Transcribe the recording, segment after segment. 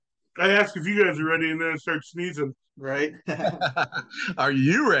I ask if you guys are ready, and then I start sneezing. Right? Are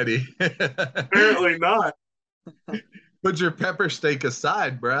you ready? Apparently not. Put your pepper steak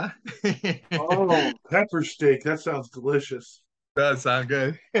aside, bruh. Oh, pepper steak. That sounds delicious. Does sound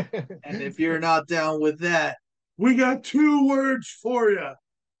good. And if you're not down with that, We got two words for you.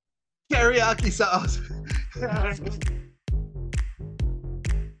 Teriyaki sauce.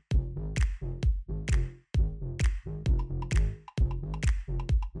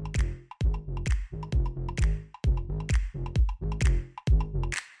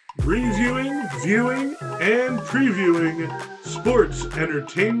 Reviewing, viewing, and previewing sports,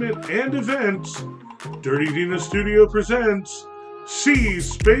 entertainment, and events. Dirty Dina Studio presents Sea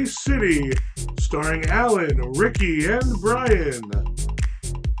Space City, starring Alan, Ricky, and Bryan.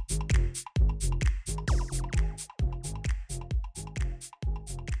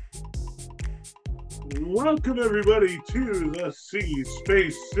 Welcome, everybody, to the Sea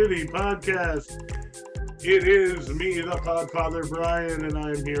Space City podcast. It is me, the Podfather Bryan, and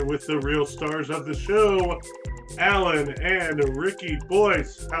I'm here with the real stars of the show, Alan and Ricky.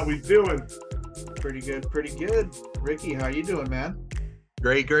 Boys, how we doing? pretty good, pretty good. Ricky, how you doing, man?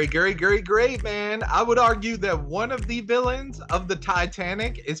 Great, man. I would argue that one of the villains of the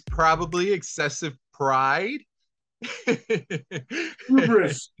Titanic is probably excessive pride.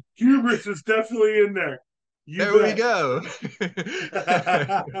 Hubris. Hubris is definitely in there. There we go. Put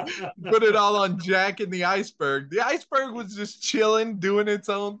it all on Jack and the iceberg. The iceberg was just chilling, doing its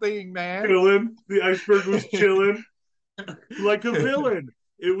own thing, man. Chilling. The iceberg was chilling like a villain.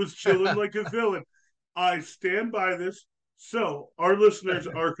 It was chilling like a villain. I stand by this. So our listeners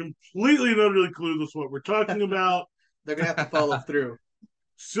are completely and utterly clueless what we're talking about. They're gonna have to follow through.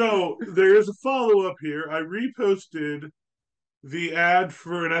 So there is a follow-up here. I reposted the ad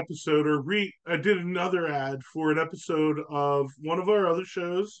for an episode, I did another ad for an episode of one of our other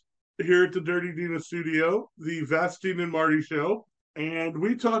shows here at the Dirty Dina Studio, the Vastine and Marty Show. And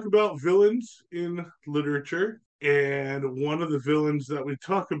we talk about villains in literature. And one of the villains that we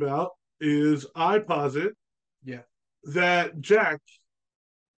talk about is, I posit, Yeah. that Jack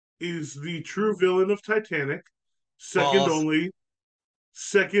is the true villain of Titanic, second False.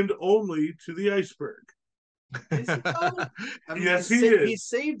 only to the iceberg. Is he though? I mean, Yes, he is. He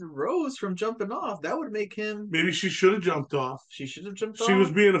saved Rose from jumping off. That would make him. Maybe she should have jumped off. She should have jumped She off.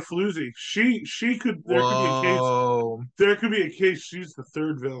 was being a floozy. She could. There could be a case. Whoa. There could be a case. She's the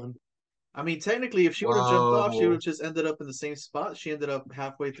third villain. I mean, technically, if she would have jumped off, she would Whoa. have just ended up in the same spot. She ended up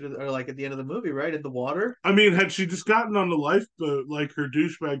halfway through, or like at the end of the movie, right in the water. I mean, had she just gotten on the lifeboat like her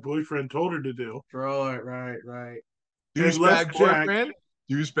douchebag boyfriend told her to do, Right. and left Douchebag Jack, boyfriend?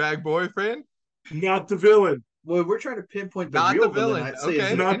 Douchebag boyfriend? not the villain. Well, we're trying to pinpoint the Not real the villain. I'd say Okay.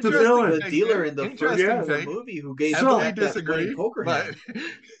 it's not the Interesting villain. the take dealer there. in the first Interesting Yeah. take. movie who gave So- Jack that disagree, winning poker but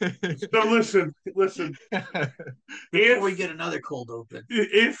hand. So listen. Before we get another cold open.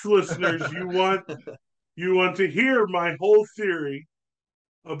 If listeners, you want to hear my whole theory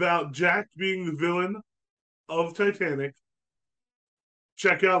about Jack being the villain of Titanic,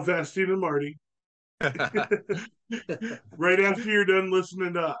 check out Vastine and Marty right after you're done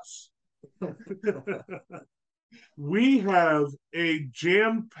listening to us. We have a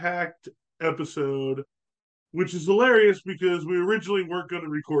jam-packed episode, which is hilarious because we originally weren't going to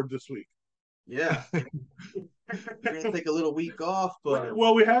record this week. Yeah. We're gonna take a little week off, but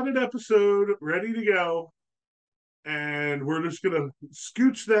Well, we had an episode ready to go, and we're just going to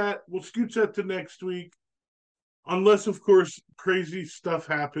scooch that. We'll scooch that to next week, unless, of course, crazy stuff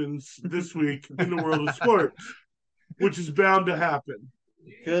happens this week in the world of sports, which is bound to happen.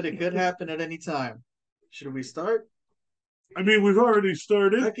 it could happen at any time. Should we start? I mean, we've already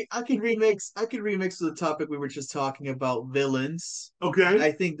started. I can remix the topic we were just talking about, villains. Okay.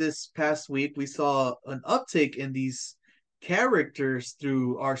 I think this past week we saw an uptick in these characters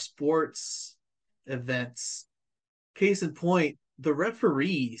through our sports events. Case in point, the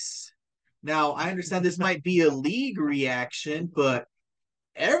referees. Now, I understand this might be a league reaction, but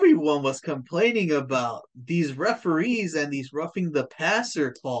everyone was complaining about these referees and these roughing the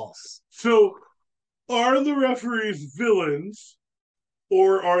passer calls. So, are the referees villains,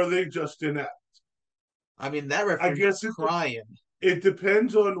 or are they just inept? I mean, that referee guess is crying. It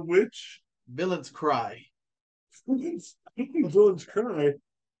depends on which Villains cry. villains cry.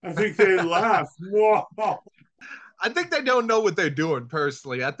 I think they laugh. Wow. I think they don't know what they're doing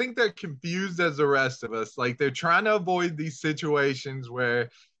personally. I think they're confused as the rest of us. Like, they're trying to avoid these situations where,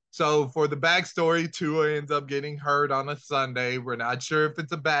 so for the backstory, Tua ends up getting hurt on a Sunday. We're not sure if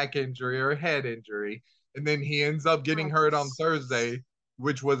it's a back injury or a head injury. And then he ends up getting hurt on Thursday,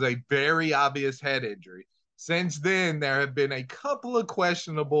 which was a very obvious head injury. Since then, there have been a couple of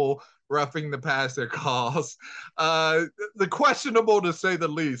questionable roughing the passer calls. The questionable, to say the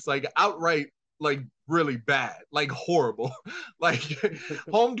least, like outright, like really bad, like horrible. Like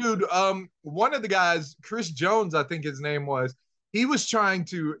home dude, one of the guys, Chris Jones, I think his name was, he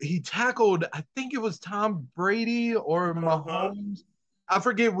tackled, I think it was Tom Brady or Mahomes. I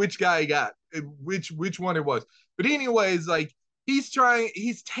forget which guy he got, which one it was. But anyways, like he's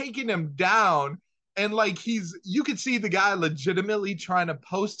taking him down, and like you could see the guy legitimately trying to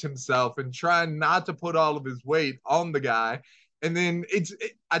post himself and trying not to put all of his weight on the guy. And then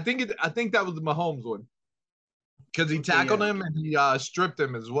I think that was the Mahomes one, because he tackled him and he stripped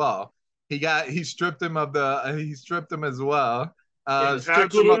him as well. He stripped him as well.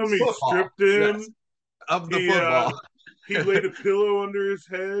 Tackled him, he stripped him, yes, of the football. He laid a pillow under his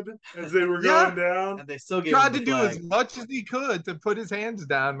head as they were going down. And they still tried to do as much as he could to put his hands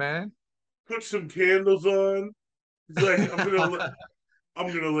down, man. Put some candles on. He's like, I'm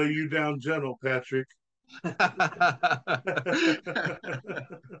gonna lay you down gentle, Patrick. I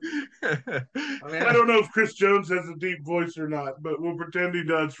don't know if Chris Jones has a deep voice or not, but we'll pretend he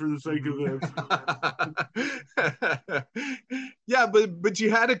does for the sake of this. Yeah, but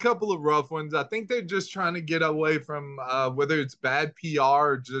you had a couple of rough ones. I think they're just trying to get away from whether it's bad PR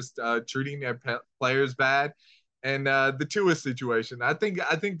or just treating their players bad. And the Tua situation, I think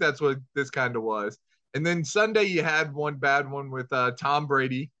that's what this kind of was. And then Sunday you had one bad one with Tom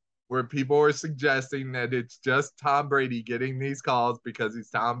Brady, where people were suggesting that it's just Tom Brady getting these calls because he's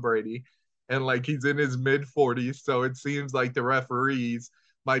Tom Brady, and like he's in his mid-40s, so it seems like the referees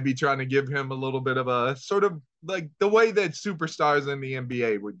might be trying to give him a little bit of a sort of like the way that superstars in the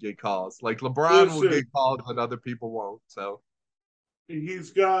NBA would get calls. Like LeBron will get calls, but other people won't. So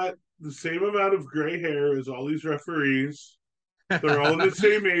he's got the same amount of gray hair as all these referees. They're all in the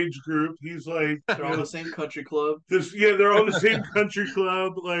same age group. He's like, they're all in the same country club. They're all in the same country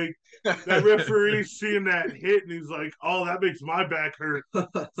club. Like that referee seeing that hit, and he's like, "Oh, that makes my back hurt."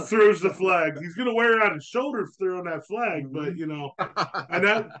 Throws the flag. He's gonna wear out his shoulder throwing that flag, but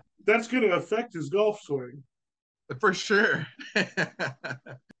and that's gonna affect his golf swing for sure.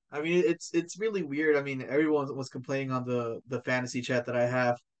 I mean, it's really weird. I mean, everyone was complaining on the fantasy chat that I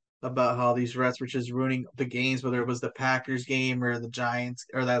have about how these refs were just ruining the games, whether it was the Packers game or the Giants,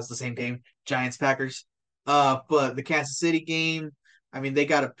 or that was the same game, Giants-Packers. But the Kansas City game, I mean, they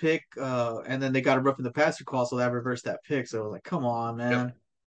got a pick, and then they got a roughing the passer call, so that reversed that pick. So I was like, come on, man. Yep.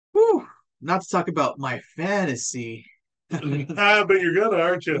 Whew. Not to talk about my fantasy. But you're gonna,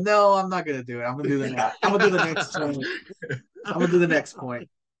 aren't you? No, I'm not gonna do it. I'm gonna do the next. I'm gonna do the next point. I'm gonna do the next point.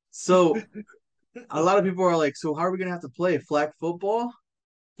 So a lot of people are like, so how are we gonna have to play flag football?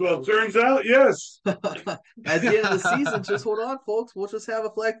 Well, it turns out, yes. At the end of the season, just hold on, folks. We'll just have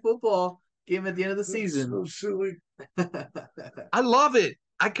a flag football game at the end of the season. So silly. I love it.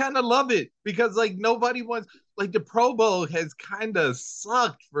 I kind of love it because like nobody wants, like the Pro Bowl has kind of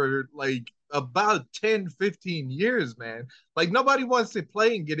sucked for like about 10, 15 years, man. Like nobody wants to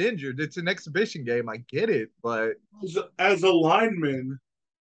play and get injured. It's an exhibition game. I get it, but as a lineman,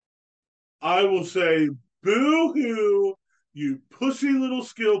 I will say boo-hoo. You pussy little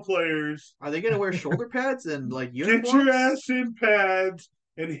skill players. Are they going to wear shoulder pads and like uniforms? Get your ass in pads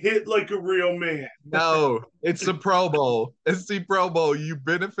and hit like a real man. No, it's the Pro Bowl. It's the Pro Bowl. You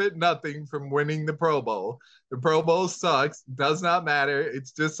benefit nothing from winning the Pro Bowl. The Pro Bowl sucks. Does not matter.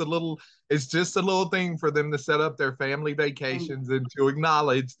 It's just a little thing for them to set up their family vacations and to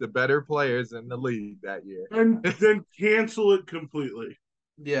acknowledge the better players in the league that year. And then cancel it completely.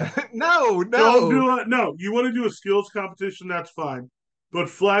 Yeah. No. Don't do it. No, you want to do a skills competition, that's fine. But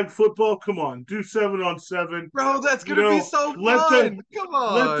flag football, come on. Do 7-on-7. Bro, that's going to be so fun. Come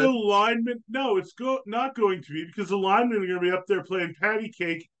on. Let the linemen. No, it's not going to be, because the linemen are going to be up there playing patty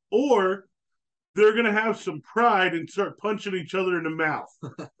cake, or they're going to have some pride and start punching each other in the mouth.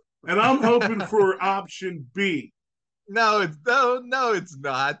 And I'm hoping for option B. No, it's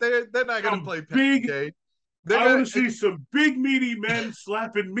not. They're not going to play patty cake. I want to see some big meaty men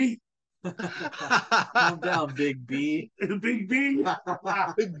slapping meat. Calm down, Big B. Big B.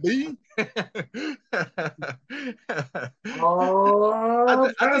 Big B.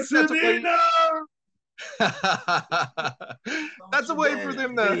 Pasadena. That's a way for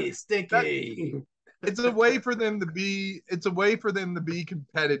them to sticky. It's a way for them to be. It's a way for them to be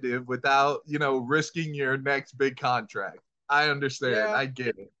competitive without, risking your next big contract. I understand. Yeah. I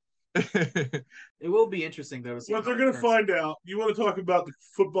get it. It will be interesting though. What they're going to find out. You want to talk about the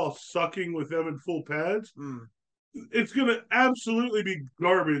football sucking with them in full pads? It's going to absolutely be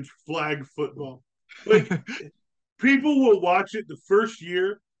garbage flag football. Like people will watch it the first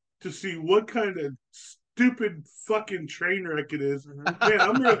year to see what kind of stupid fucking train wreck it is.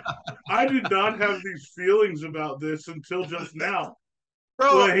 Man, I did not have these feelings about this until just now.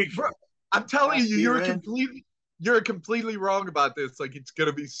 Bro, I'm telling you, you're completely wrong about this. Like, it's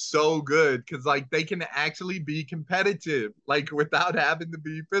gonna be so good because like they can actually be competitive, like without having to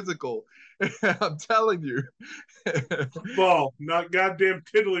be physical. I'm telling you. Ball, not goddamn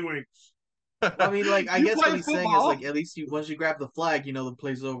tiddlywinks. I mean, like, I guess what he's saying is, football? like, at least once you grab the flag, the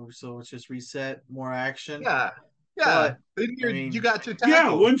play's over. So it's just reset, more action. Yeah, yeah. But, Then I you mean, got your Yeah,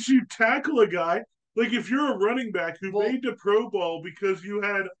 tackle. once you tackle a guy, like if you're a running back who Well- made the Pro Bowl because you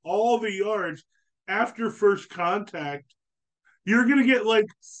had all the yards after first contact, you're gonna get like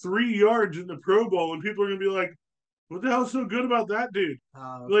 3 yards in the Pro Bowl, and people are gonna be like, "What the hell's so good about that dude?"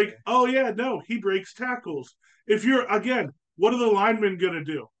 okay. Like, oh yeah, no, he breaks tackles. If you're again, what are the linemen gonna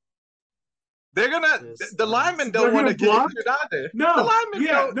do? They're gonna Just, the linemen They're don't want gonna to get block? injured either. The No, linemen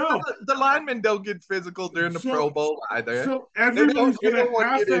yeah, don't no. the linemen don't get physical during the Pro So Bowl either. so everybody's They gonna don't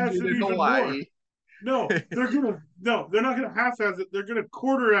want to get half-ass injured it in even more. Hawaii. No, they're not gonna half-ass it. They're gonna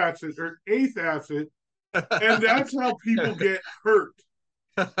quarter-ass it or eighth-ass it, and that's how people get hurt.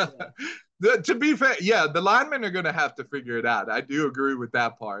 To be fair, yeah, the linemen are gonna have to figure it out. I do agree with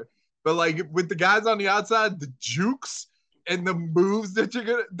that part. But like with the guys on the outside, the jukes and the moves that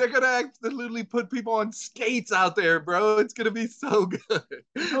they're gonna absolutely put people on skates out there, bro. It's gonna be so good.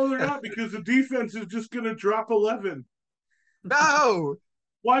 No, they're not because the defense is just gonna drop 11. No.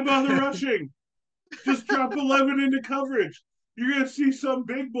 Why bother rushing? Just drop 11 into coverage. You're gonna see some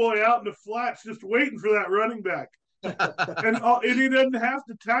big boy out in the flats just waiting for that running back, and he doesn't have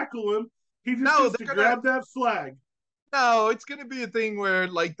to tackle him. He just No, has to grab that flag. No, it's going to be a thing where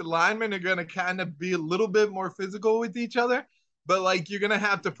like the linemen are going to kind of be a little bit more physical with each other, but like you're going to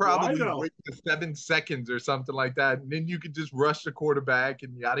have to probably wait the 7 seconds or something like that, and then you could just rush the quarterback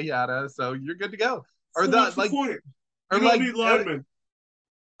and yada yada. So you're good to go. Or So what's the point? or You don't like, need linemen.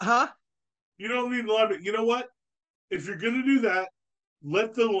 huh? You don't need linemen. You know what? If you're gonna do that,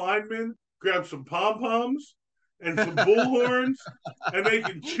 let the linemen grab some pom poms and some bullhorns, and they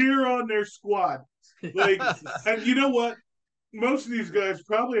can cheer on their squad. Like, and you know what? Most of these guys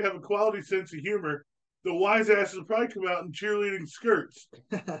probably have a quality sense of humor. The wise asses will probably come out in cheerleading skirts.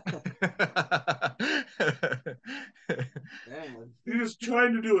 You're just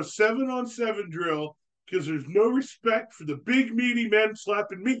trying to do a 7-on-7 drill because there's no respect for the big meaty men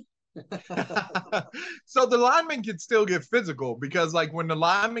slapping me. So the linemen can still get physical because like when the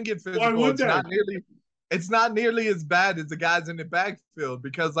linemen get physical, it's not nearly as bad as the guys in the backfield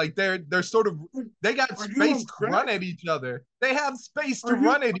because like they're sort of they got space to run at each other. They have space to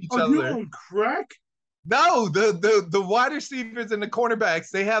run at each other. Are you on crack? No, the wide receivers and the cornerbacks,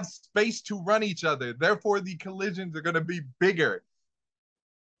 they have space to run each other. Therefore, the collisions are going to be bigger.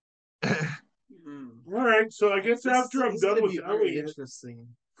 All right, so I guess after I'm done with Elliott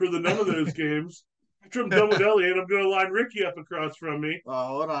for none of those games, after I'm done with Elliott, I'm going to line Rickie up across from me. Oh,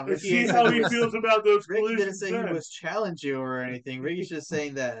 hold on. And see how he feels about those Ricky collisions. Didn't say he was challenging you or anything. Ricky's just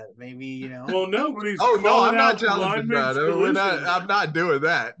saying that maybe. Well, no, but he's I'm not challenging that. I'm not doing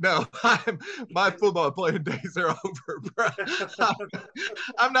that. No, my football playing days are over, bro.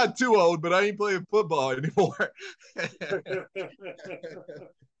 I'm not too old, but I ain't playing football anymore.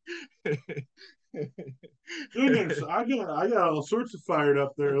 Goodness, I got all sorts of fired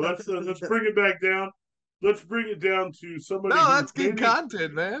up there. Let's bring it back down. Let's bring it down to somebody. No, that's good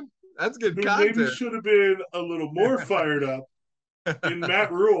content, man. That's good content. Maybe should have been a little more fired up in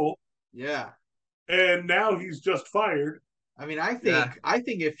Matt Rule. Yeah. And now he's just fired. I mean, I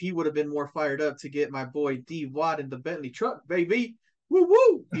think if he would have been more fired up to get my boy D Watt in the Bentley truck, baby, woo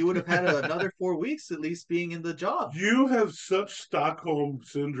woo, he would have had another 4 weeks at least being in the job. You have such Stockholm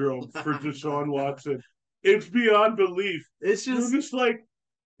syndrome for Deshaun Watson. It's beyond belief. It's just like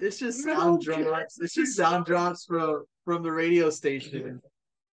it's just sound drops. It's just sound drops from the radio station.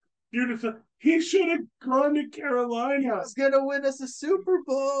 You're just he should have gone to Carolina. He was gonna win us a Super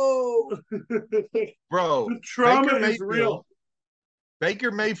Bowl. Bro, the trauma is real.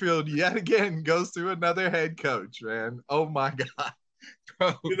 Baker Mayfield yet again goes through another head coach, man. Oh my God.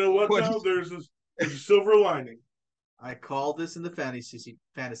 Bro, you know what though? There's a silver lining. I called this in the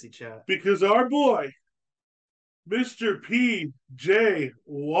fantasy chat. Because our boy, Mr. P.J.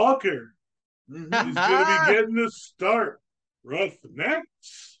 Walker, is going to be getting the start.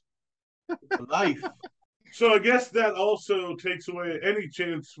 Roughnecks. Life. So I guess that also takes away any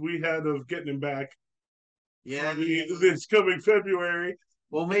chance we had of getting him back. Yeah. This coming February.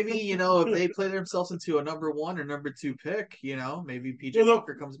 Well, maybe, if they play themselves into a number 1 or number 2 pick, maybe PJ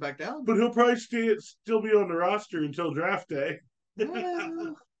Walker comes back down. But he'll probably still be on the roster until draft day.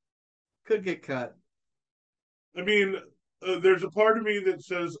 Could get cut. I mean, there's a part of me that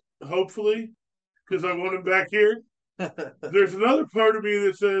says hopefully because I want him back here. There's another part of me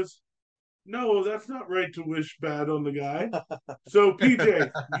that says no, that's not right to wish bad on the guy. So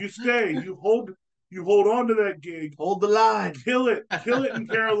PJ, you stay, you hold on to that gig, Hold the line, kill it in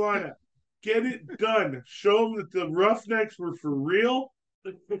Carolina, get it done. Show them that the Roughnecks were for real.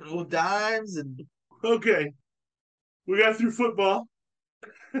 no dimes, and okay, we got through football.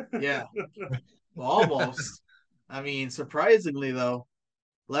 yeah, almost. I mean, surprisingly though,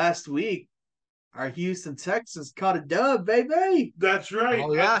 last week our Houston Texans caught a dub, baby. That's right.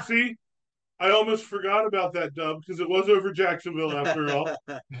 Oh yeah. See, I almost forgot about that dub because it was over Jacksonville after all.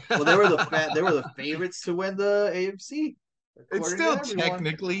 Well, they were the favorites to win the AFC. It still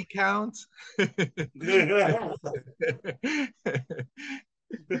technically counts.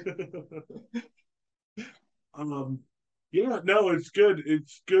 Yeah, no, it's good.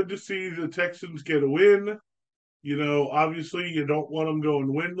 It's good to see the Texans get a win. You know, obviously, you don't want them going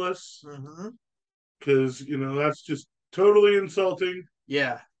winless because that's just totally insulting.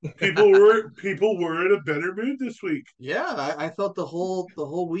 Yeah, people were in a better mood this week. Yeah, I felt the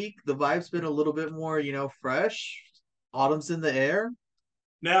whole week the vibe's been a little bit more fresh. Autumn's in the air.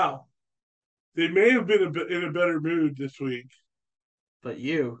 Now, they may have been in a better mood this week, but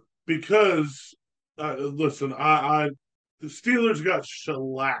because listen, the Steelers got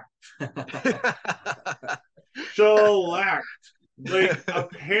shellacked. Shellacked. Like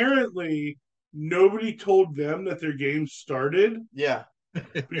apparently nobody told them that their game started. Yeah.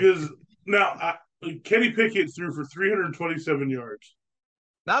 Because now Kenny Pickett threw for 327 yards.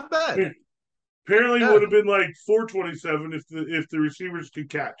 Not bad. Apparently it would have been like 427 if the receivers could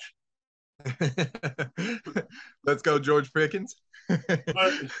catch. Let's go, George Pickens.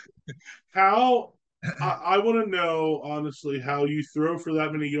 But how I want to know honestly how you throw for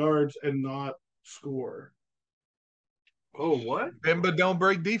that many yards and not score. Oh, what? But don't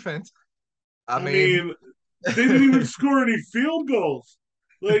break defense. I mean, they didn't even score any field goals.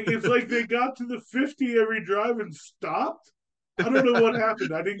 Like it's like they got to the 50 every drive and stopped. I don't know what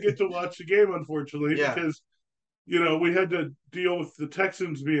happened. I didn't get to watch the game unfortunately because we had to deal with the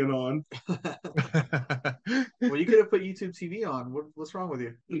Texans being on. Well, you could have put YouTube TV on. What's wrong with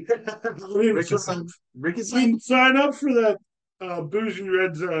you? Rickie sign up for that bougie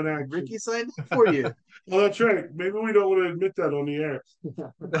red zone action. Rickie signed up for you. Oh, that's right. Maybe we don't want to admit that on the air.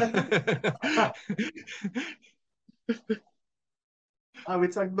 We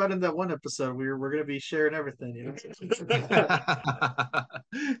talked about in that one episode. We're going to be sharing everything.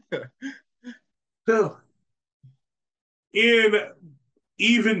 So, in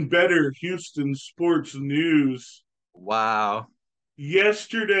even better Houston sports news. Wow.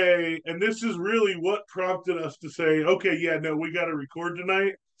 Yesterday, and this is really what prompted us to say, okay, we got to record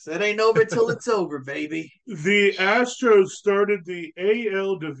tonight. So it ain't over till it's over, baby. The Astros started the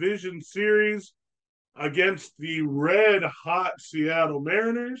AL Division Series against the red-hot Seattle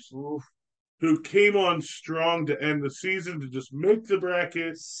Mariners, who came on strong to end the season to just make the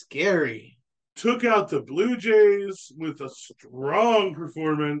bracket. Scary. Took out the Blue Jays with a strong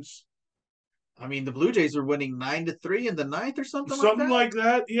performance. I mean, the Blue Jays were winning 9-3 in the ninth or something like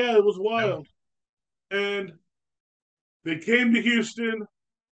that. Yeah, it was wild. And they came to Houston,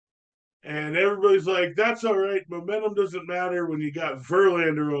 and everybody's like, that's all right. Momentum doesn't matter when you got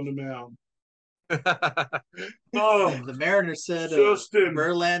Verlander on the mound. The Mariners said,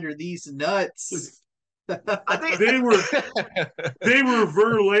 Verlander, these nuts. I think they were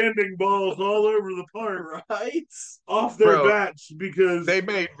Verlanding balls all over the park, right? Off their bats because they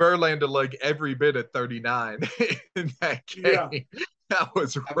made Verlander like every bit of 39 in that game. Yeah. That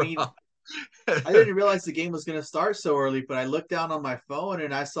was rough. I mean, I didn't realize the game was going to start so early, but I looked down on my phone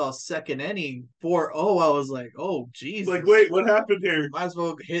and I saw second inning 4-0. I was like, oh, Jesus. Like, wait, what happened here? Might as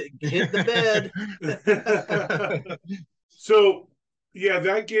well hit the bed. So,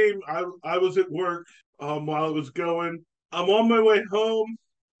 that game, I was at work while it was going. I'm on my way home.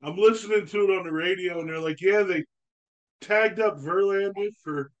 I'm listening to it on the radio, and they're like, they tagged up Verlander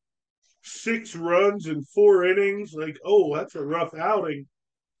for 6 runs in 4 innings. Like, oh, that's a rough outing.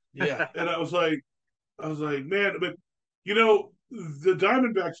 Yeah. And I was like, man, but the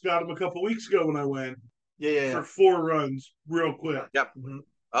Diamondbacks got him a couple weeks ago when I went. Yeah. For 4 runs, real quick. Yep. Mm-hmm.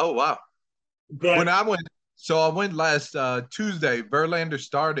 Oh wow. But when I went last Tuesday. Verlander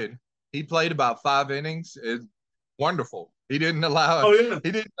started. He played about 5 innings. It's wonderful. He didn't allow.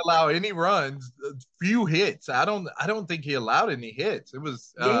 He didn't allow any runs. Few hits. I don't think he allowed any hits. It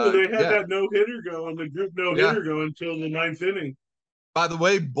was. They had that no hitter going. The group no hitter going until the 9th inning. By the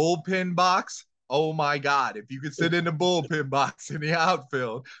way, bullpen box oh my God, if you could sit in the bullpen box in the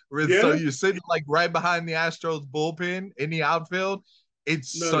outfield, so Yeah. you're sitting like right behind the Astros bullpen in the outfield,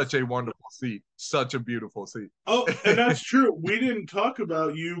 it's such Nice. a wonderful seat. Such a beautiful seat. Oh, and that's true. We didn't talk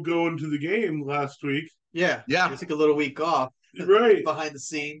about you going to the game last week. Yeah. Yeah. I took a little week off Right. behind the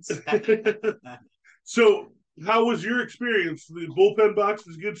scenes. So, how was your experience? The bullpen box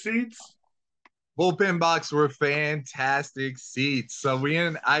is good seats? Bullpen box were fantastic seats. So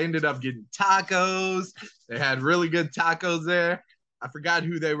I ended up getting tacos. They had really good tacos there. I forgot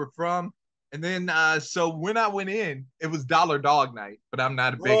who they were from. And then so when I went in, it was dollar dog night, but I'm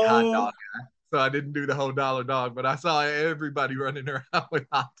not a big hot dog guy. So I didn't do the whole dollar dog, but I saw everybody running around with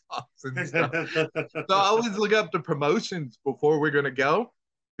hot dogs and stuff. So I always look up the promotions before we're gonna go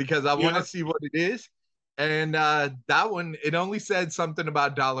because I want to see what it is. And that one, it only said something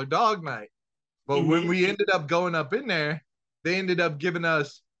about dollar dog night. But when we ended up going up in there, they ended up giving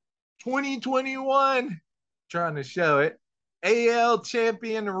us 2021, trying to show it, AL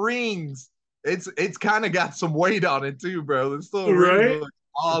champion rings. It's kind of got some weight on it too, bro. This little ring looks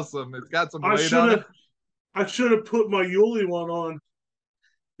awesome. It's got some weight on it. I should have put my Yuli one on.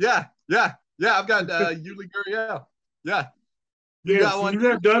 Yeah. I've got Yuli Gurriel. Yeah. You got one. You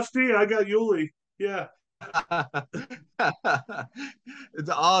got Dusty. I got Yuli. Yeah.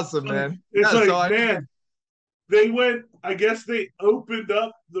 It's awesome, man. It's man, they went, I guess they opened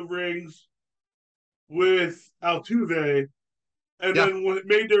up the rings with Altuve and then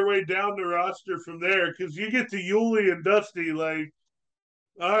made their way down the roster from there because you get to Yuli and Dusty, like,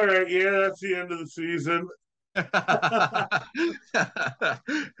 all right, yeah, that's the end of the season.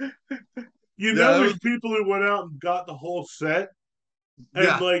 There's people who went out and got the whole set.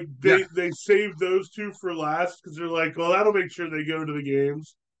 And they saved those two for last because they're like, well, that'll make sure they go to the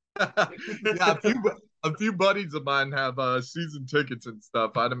games. A few buddies of mine have season tickets and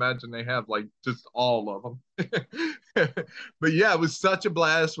stuff. I'd imagine they have like just all of them. But yeah, it was such a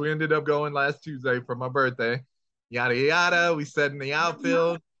blast. We ended up going last Tuesday for my birthday. Yada yada. We sat in the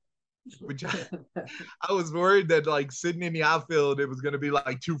outfield. Which I was worried that like sitting in the outfield, it was gonna be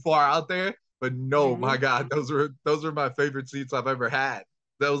like too far out there. But no, my God, those were my favorite seats I've ever had.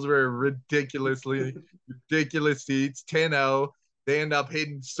 Those were ridiculous seats. 10-0. They end up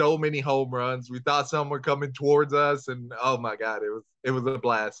hitting so many home runs. We thought some were coming towards us, and oh my God, it was a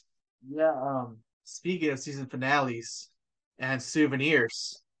blast. Yeah. Speaking of season finales and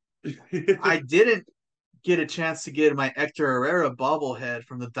souvenirs, I didn't get a chance to get my Hector Herrera bobblehead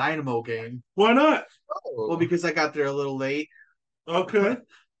from the Dynamo game. Why not? Oh. Well, because I got there a little late. Okay.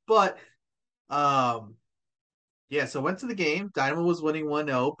 But yeah, so went to the game. Dynamo was winning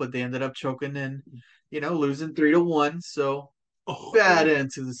 1-0, but they ended up choking and, losing 3-1. So bad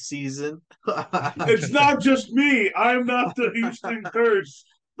end to the season. It's not just me. I'm not the Houston curse.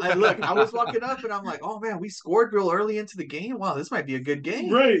 I was walking up and I'm like, oh man, we scored real early into the game. Wow, this might be a good game.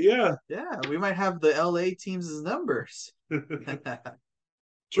 Right, yeah. Yeah, we might have the LA teams' numbers.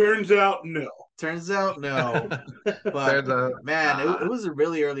 Turns out no. But man, it was a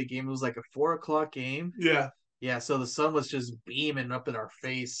really early game. It was like a 4:00 game. Yeah. Yeah, so the sun was just beaming up in our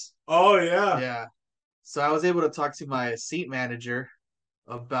face. Oh yeah. Yeah. So I was able to talk to my seat manager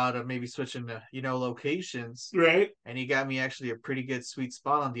about maybe switching locations. Right. And he got me actually a pretty good sweet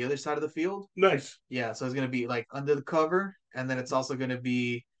spot on the other side of the field. Nice. Yeah, so it's gonna be like under the cover, and then it's also gonna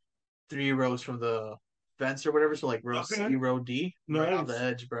be 3 rows from the fence or whatever. So like row C, row D. Nice. Right on the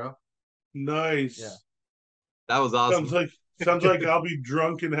edge, bro. Nice. Yeah. That was awesome. Sounds like I'll be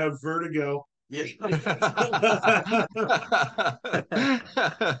drunk and have vertigo. Yeah.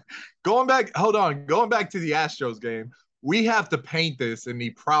 Going back to the Astros game, we have to paint this in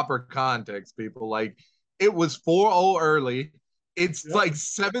the proper context, people. Like, it was 4-0 early. It's like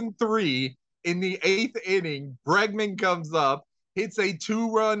 7-3 in the 8th inning. Bregman comes up, hits a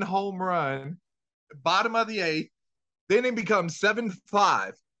 2-run home run, bottom of the 8th. Then it becomes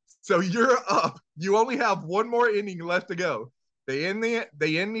 7-5. So you're up. You only have one more inning left to go. They end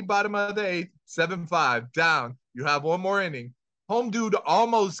the bottom of the 8th, 7-5, down. You have one more inning. Home dude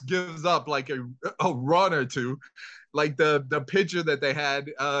almost gives up like a run or two. Like the pitcher that they had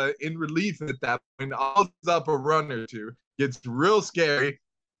in relief at that point almost up a run or two. Gets real scary.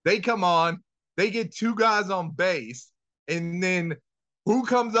 They come on. They get 2 guys on base. And then who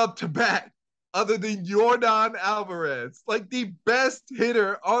comes up to bat other than Yordan Alvarez? Like the best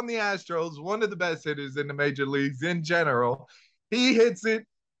hitter on the Astros, one of the best hitters in the major leagues in general. He hits it,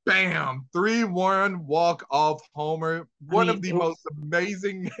 bam, 3-1 walk-off homer. One of the most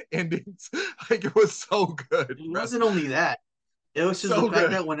amazing endings. Like, it was so good. It wasn't only that. It was just the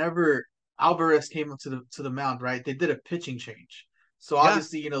fact that whenever Alvarez came up to the mound, right, they did a pitching change. So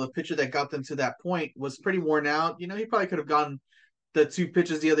obviously, the pitcher that got them to that point was pretty worn out. He probably could have gotten the 2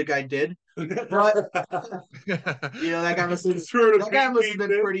 pitches the other guy did. But that guy must have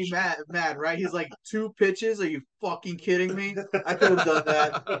been pretty mad, right? He's like, 2 pitches? Are you fucking kidding me? I could have done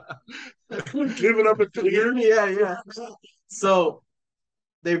that. Giving up a clear. Yeah. So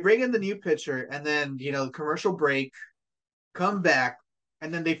they bring in the new pitcher, and then commercial break, come back,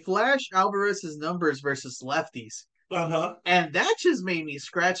 and then they flash Alvarez's numbers versus lefties. And that just made me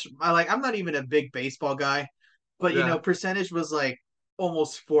scratch. I'm not even a big baseball guy, but percentage was like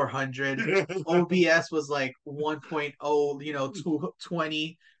almost 400. OBS was like 1.0,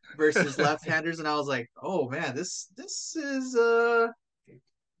 220 versus left-handers, and I was like, oh man, this is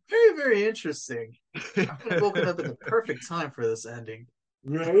very, very interesting. I'm woken up at the perfect time for this ending.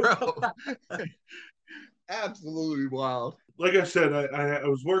 Bro. Absolutely wild. Like I said, I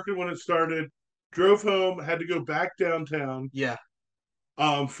was working when it started, drove home, had to go back downtown. Yeah.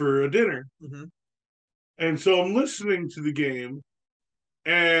 For a dinner. Mm-hmm. And so I'm listening to the game,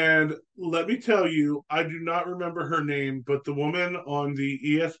 and let me tell you, I do not remember her name, but the woman on the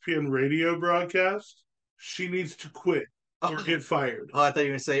ESPN radio broadcast, she needs to quit or get fired. Oh, I thought you were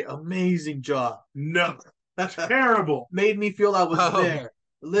going to say amazing job. No. Terrible. Made me feel I was there,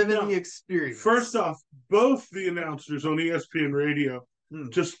 living the experience. First off, both the announcers on ESPN radio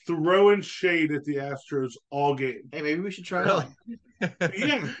just throwing shade at the Astros all game. Hey, maybe we should try it.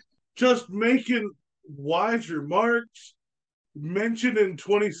 Yeah. Just making wise remarks, mentioning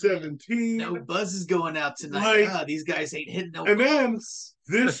 2017. No buzz is going out tonight. These guys ain't hitting no. And buzz.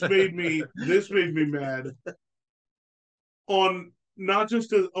 Then this made me mad. On not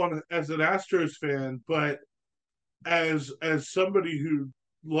just as an Astros fan, but as somebody who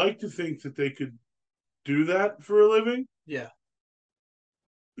liked to think that they could do that for a living. Yeah.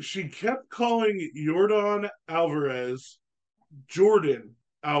 She kept calling Yordan Alvarez Jordan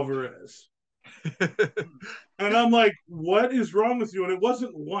Alvarez. And I'm like, what is wrong with you? And it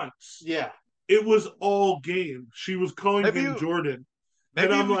wasn't once. Yeah. It was all game. She was calling him Jordan.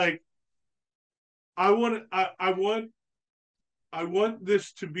 And I'm like, I want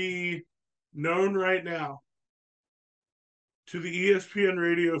this to be known right now to the ESPN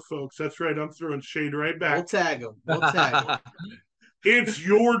radio folks. That's right. I'm throwing shade right back. We'll tag them. It's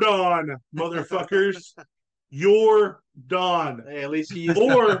Yordan, motherfuckers. Yordan. Hey, at least you use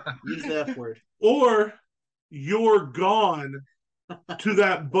the F word. Or you're gone to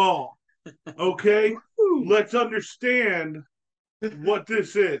that ball. Okay? Let's understand what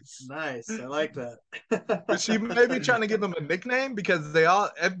this is. Nice. I like that. Is she maybe trying to give him a nickname? Because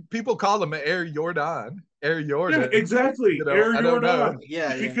people call him Air Yordan. Air Yordan. Yeah, exactly. Air Yordan.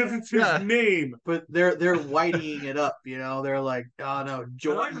 Yeah. Because it's his name. But they're whitening it up, They're like, oh no,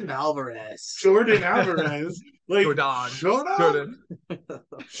 Jordan Alvarez. Jordan Alvarez. Like Jordan.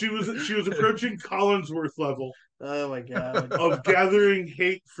 She was approaching Collinsworth level. Oh my god. Of gathering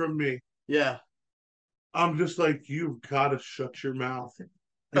hate from me. Yeah. I'm just like, you've got to shut your mouth.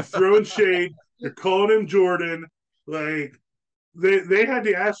 You're throwing shade. You're calling him Jordan. Like, they had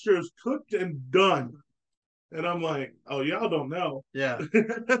the Astros cooked and done. And I'm like, oh, y'all don't know. Yeah.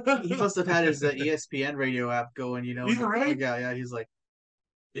 He must have had his ESPN radio app going, Yeah, right? Yeah. He's like,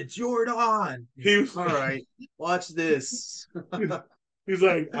 it's Yordan. He's all right. Watch this. He's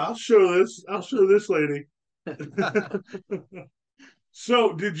like, I'll show this lady.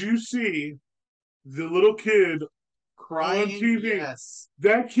 So, did you see the little kid crying on TV? Yes.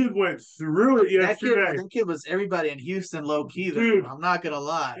 That kid went through it yesterday. That kid was everybody in Houston low key. Dude, I'm not gonna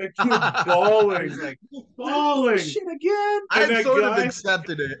lie. That kid bawling. He's like, bawling. Shit again. I sort of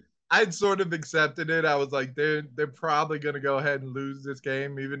accepted it. I was like, they're probably gonna go ahead and lose this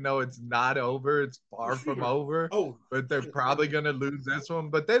game, even though it's not over. It's far from over. Oh, but they're probably gonna lose this one.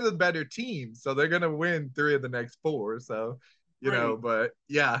 But they're the better team, so they're gonna win 3 of the next 4. So, but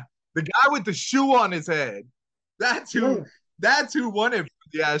yeah. The guy with the shoe on his head. That's who won it for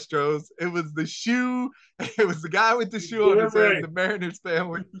the Astros. It was the shoe. It was the guy with the shoe on his head. The Mariners fan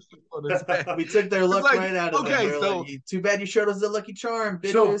with the shoe on his head. We took their luck right out of them. Okay, so too bad you showed us the lucky charm,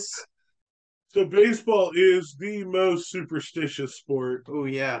 bitches. So baseball is the most superstitious sport. Oh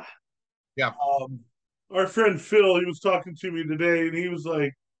yeah. Yeah. Our friend Phil, he was talking to me today, and he was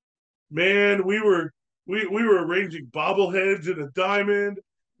like, "Man, we were arranging bobbleheads in a diamond.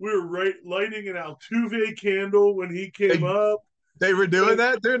 We were lighting an Altuve candle when he came up. They were doing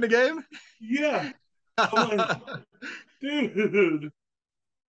that during the game? Yeah. I'm like, dude,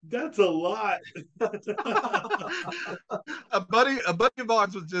 That's a lot. A buddy of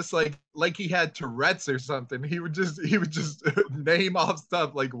ours was just like he had Tourette's or something. He would just name off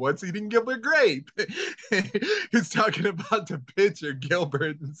stuff like what's eating Gilbert Grape. He's talking about the pitcher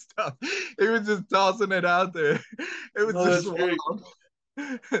Gilbert and stuff. He was just tossing it out there. It was Oh, just that's great. wild.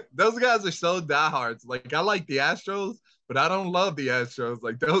 Those guys are so diehards. Like I like the Astros, but I don't love the Astros.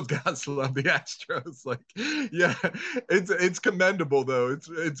 Like those guys love the Astros. Like, yeah, it's commendable though.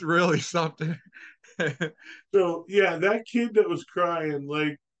 It's really something. So yeah, that kid that was crying,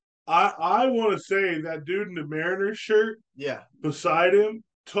 like I want to say that dude in the Mariners shirt Yeah. beside him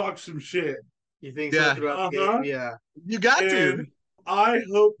talked some shit. You think so Yeah, throughout the Uh-huh. game? Yeah. you got And I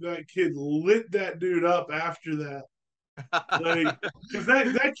hope that kid lit that dude up after that. Like, because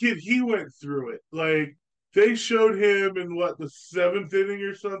that kid, he went through it. Like, they showed him in what, the seventh inning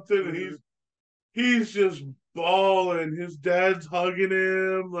or something, and he's just bawling. His dad's hugging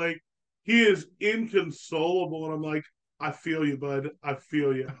him. Like, he is inconsolable. And I'm like, I feel you, bud. I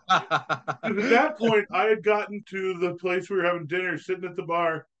feel you. to. Because at that point, I had gotten to the place we were having dinner, sitting at the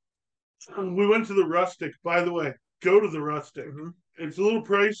bar. We went to the Rustic. By the way, go to the Rustic. Mm-hmm. It's a little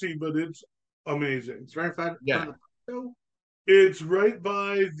pricey, but it's amazing. It's right in front Yeah. of the show. It's right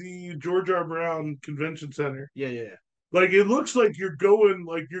by the George R. Brown Convention Center. Yeah, yeah. Like, it looks like you're going,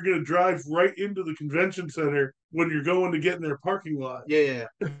 like you're going to drive right into the convention center when you're going to get in their parking lot. Yeah,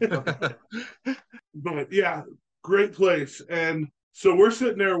 yeah. But yeah, great place. And so we're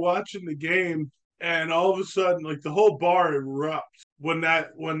sitting there watching the game, and all of a sudden, like the whole bar erupts when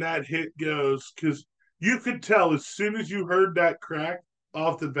that hit goes, because you could tell as soon as you heard that crack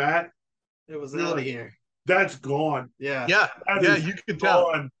off the bat, It was you're out of like, here. that's gone. Yeah. Yeah, That yeah, is you could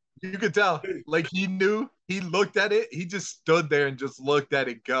tell. gone. You could tell. Like he knew. He looked at it. He just stood there and just looked at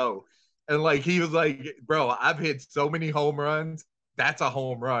it go. And like he was like, "Bro, I've hit so many home runs. That's a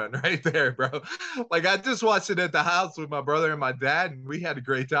home run right there, bro." Like I just watched it at the house with my brother and my dad, and we had a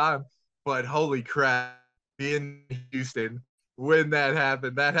great time. But holy crap, being in Houston when that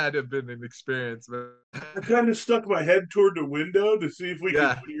happened, that had to have been an experience, man. I kind of stuck my head toward the window to see if we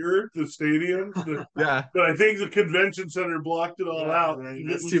Yeah. could hear the stadium. Yeah. But I think the convention center blocked it all out.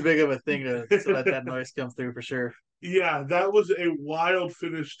 It's too big of a thing to let that noise come through for sure. Yeah, that was a wild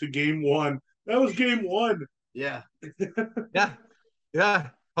finish to game one. That was game one. Yeah. Yeah. Yeah.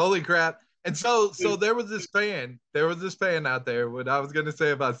 Holy crap. And so there was this fan out there. What I was gonna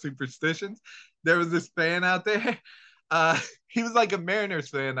say about superstitions, there was this fan out there. He was like a Mariners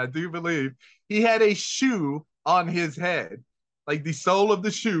fan, I do believe. He had a shoe on his head. Like the sole of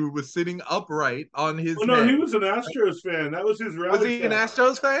the shoe was sitting upright on his Oh no, head. he was an Astros fan. That was his rally. Was he an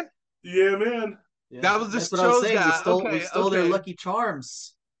Astros fan? Yeah, man. Yeah. That was the That's what I was Astros saying. guy. We stole their lucky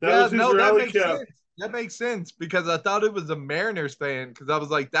charms. That was his that rally makes cap. sense. That makes sense because I thought it was a Mariners fan because I was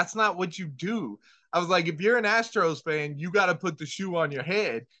like, that's not what you do. I was like, if you're an Astros fan, you got to put the shoe on your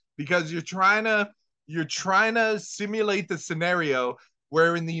head because you're trying to simulate the scenario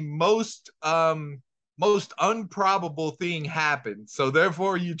where in the most improbable thing happens. So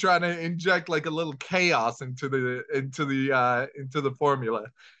therefore, you're trying to inject like a little chaos into the formula.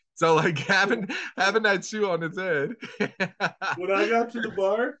 So like having that shoe on his head. When I got to the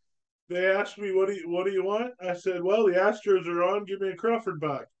bar, they asked me, what do you want? I said, well, the Astros are on. Give me a Crawford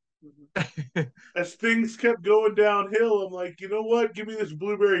box. As things kept going downhill, I'm like, you know what? Give me this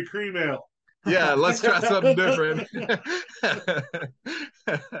blueberry cream ale. Yeah, let's try something different.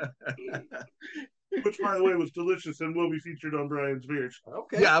 Which, by the way, was delicious and will be featured on Brian's Beers.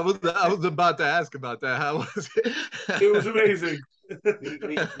 Okay. Yeah, I was about to ask about that. How was it? It was amazing.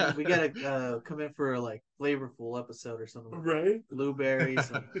 We gotta come in for a like flavorful episode or something. Right? Blueberries,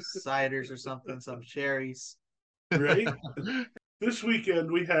 some ciders or something, some cherries. Right? This weekend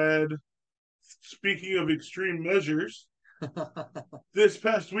we had, speaking of extreme measures, this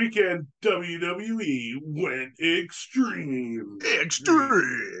past weekend WWE went extreme.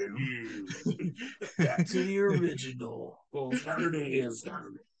 Extreme. Back to the original.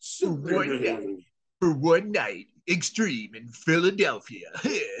 For one night, extreme in Philadelphia.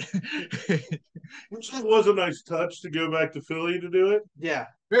 Which was a nice touch to go back to Philly to do it. Yeah.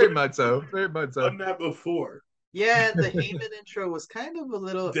 Very much so. Very much so. Done that before. Yeah, the Heyman intro was kind of a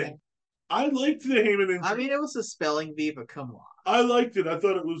little. I liked the Heyman intro. I mean, it was a spelling bee, but come on. I liked it. I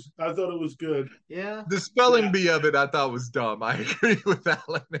thought it was good. Yeah. The spelling bee of it, I thought was dumb. I agree with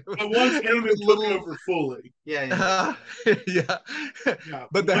Alan. But once Heyman took over fully. Yeah. Yeah.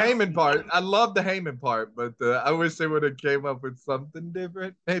 But the Heyman part, I love the Heyman part, but I wish they would have came up with something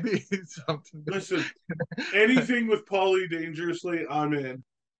different. Maybe something different. Listen, anything with Paulie Dangerously, I'm in.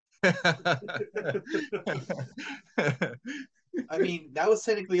 I mean, that was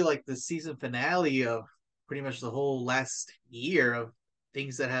technically like the season finale of pretty much the whole last year of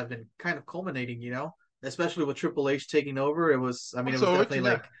things that have been kind of culminating, especially with Triple H taking over. I mean, it was So definitely yeah,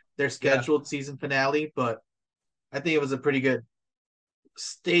 like their yeah. scheduled season finale, but I think it was a pretty good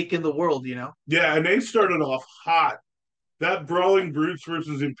stake in the world. Yeah, and they started off hot. That Brawling Brutes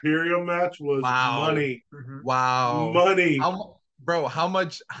versus Imperium match was Wow. money. Mm-hmm. Wow. Money. Bro, how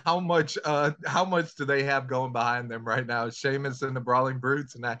much do they have going behind them right now? Sheamus and the Brawling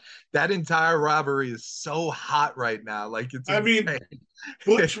Brutes, and that entire rivalry is so hot right now. Like it's I mean, insane.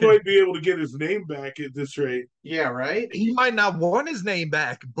 Butch might be able to get his name back at this rate. Yeah, right? He might not want his name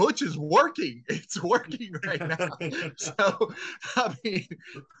back. Butch is working. It's working right now. So I mean,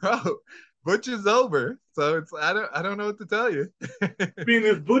 bro, Butch is over. So it's I don't know what to tell you. I mean,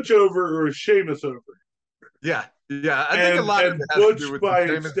 is Butch over or is Sheamus over? Yeah, yeah. I think a And lot of and it has to Butch do with the by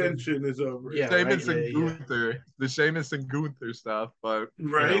Sheamus and extension is over. Yeah, right. Sheamus Yeah, and yeah. Gunther, the Sheamus and Gunther stuff. But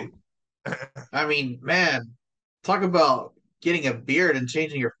Right? I mean, man, talk about getting a beard and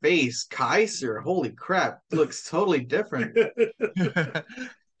changing your face. Kaiser, holy crap, looks totally different.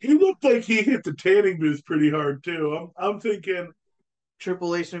 He looked like he hit the tanning booth pretty hard too. I'm thinking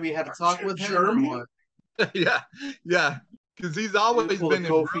Triple H maybe had to talk with him or German. what? Yeah, yeah. Because Maybe pull a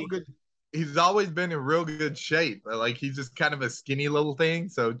Kofi. He's always been in real good shape. Like he's just kind of a skinny little thing.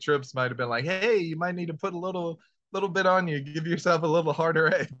 So Trips might have been like, "Hey, you might need to put a little bit on you. Give yourself a little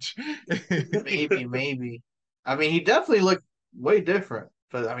harder edge." Maybe. I mean, he definitely looked way different.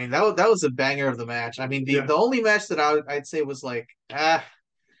 But I mean, that was a banger of the match. I mean, the Yeah. the only match that I'd say was like,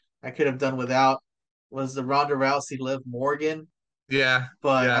 I could have done without was the Ronda Rousey Liv Morgan. Yeah,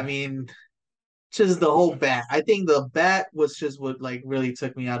 But I yeah. mean, just the whole bat. I think the bat was just what like really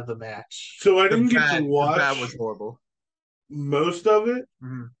took me out of the match. So I didn't get to The bat watch was horrible. most of it.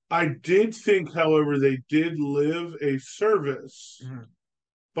 Mhm, I did think, however, they did live a service mhm.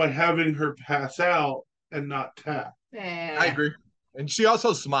 by having her pass out and not tap. I Eh, agree. And she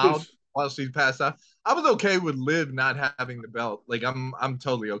also smiled Because while she passed out. I was okay with Liv not having the belt. Like I'm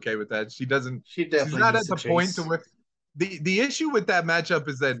totally okay with that. she She's definitely not needs at to the point to chase. where the issue with that matchup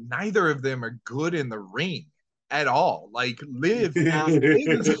is that neither of them are good in the ring at all. Like Nah.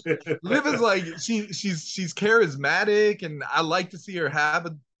 Liv is like she's charismatic and I like to see her have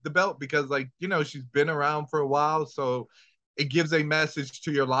the belt because like, she's been around for a while, so it gives a message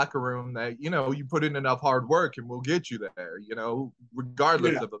to your locker room that you put in enough hard work and we'll get you there,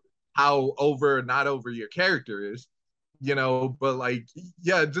 regardless yeah. of how over or not over your character is, but like,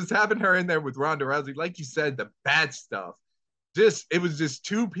 yeah, just having her in there with Ronda Rousey, like you said, the bad stuff, just it was just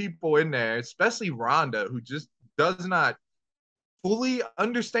two people in there, especially Ronda, who just does not fully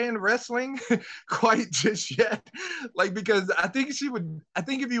understand wrestling quite just yet. Like, because I think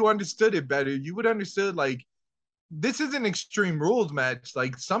if you understood it better, you would understood like this is an Extreme Rules match.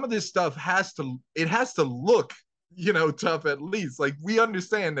 Like some of this stuff has to look, tough at least. Like we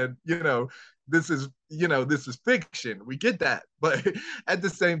understand that, this is fiction. We get that. But at the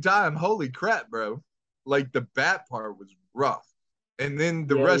same time, holy crap, bro. Like the bat part was rough. And then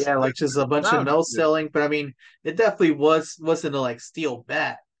the Yeah, rest yeah, of like just a bunch of crowd, no selling. But I mean, it definitely wasn't a like steel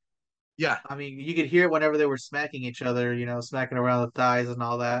bat. yeah, I mean, you could hear it whenever they were smacking each other, smacking around the thighs and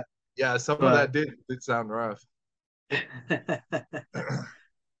all that. yeah, some of But that did sound rough.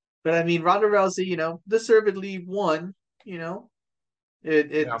 but I mean, Ronda Rousey, deservedly won. You know,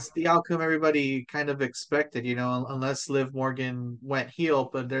 Yeah. it's the outcome everybody kind of expected. Unless Liv Morgan went heel,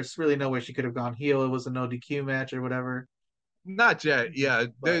 but there's really no way she could have gone heel. It was a no DQ match or whatever. Not yet. Yeah.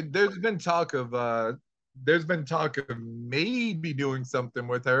 But There's been talk of maybe doing something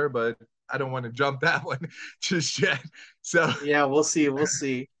with her, but I don't want to jump that one just yet. So yeah, we'll see. We'll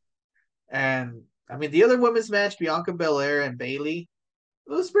see. And I mean, the other women's match, Bianca Belair and Bayley,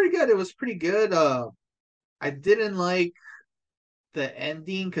 it was pretty good. It was pretty good. I didn't like the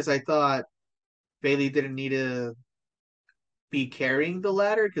ending because I thought Bayley didn't need to be carrying the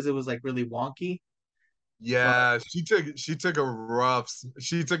ladder because it was like really wonky. But yeah, she took a rough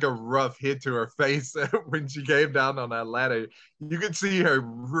hit to her face when she came down on that ladder. You could see her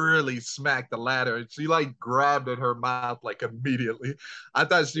really smack the ladder. She like grabbed at her mouth like immediately. I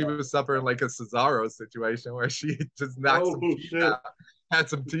thought she was suffering like a Cesaro situation where she just knocked Oh some teeth shit. out, had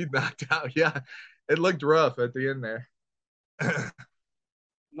some teeth knocked out. Yeah, it looked rough at the end there.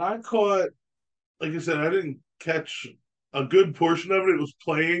 Not caught. Like I said, I didn't catch a good portion of it. It was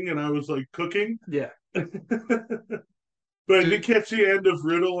playing, and I was like cooking. yeah, But I did catch the end of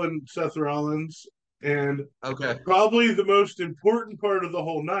Riddle and Seth Rollins, and Okay. probably the most important part of the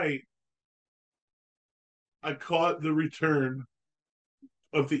whole night. I caught the return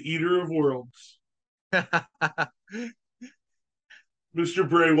of the Eater of Worlds. Mr.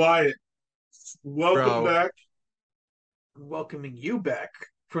 Bray Wyatt. Welcome Bro. back. Welcoming you back,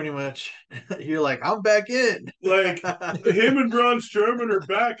 pretty much. You're like, I'm back in. Like him and Braun Strowman are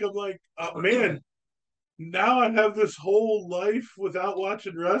back. I'm like, man, now I have this whole life without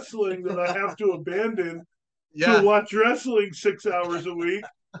watching wrestling that I have to abandon to Yeah, watch wrestling 6 hours a week.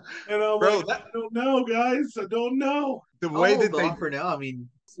 And I'm bro, like, I don't know, guys. I don't know. the I'll way hold that they off for now. I mean,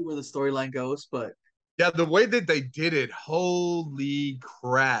 see where the storyline goes, but the way that they did it, holy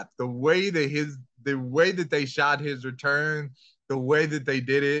crap. The way that they shot his return, the way that they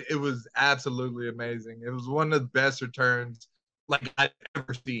did it, it was absolutely amazing. It was one of the best returns like I've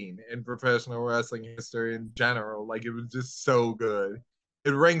ever seen in professional wrestling history in general. Like it was just so good.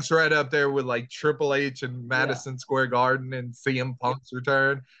 It ranks right up there with like Triple H and Madison Square Garden and CM Punk's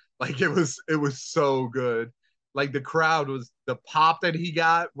return. Like it was so good. Like the crowd was the pop that he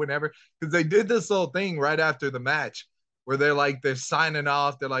got whenever, because they did this whole thing right after the match where they're signing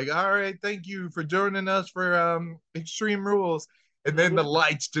off. They're like, all right, thank you for joining us for Extreme Rules. And then the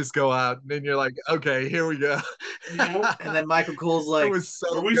lights just go out, and then you're like, okay, here we go. and then Michael Cole's It like, was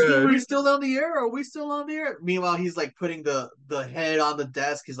so Are we good. are we still on the air? Are we still on the air? Meanwhile, he's like putting the head on the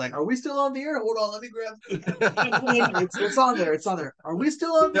desk. He's like, are we still on the air? Hold on, let me grab it's on there. It's on there. Are we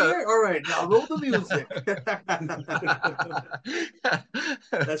still on the Yeah. air? All right, now roll the music.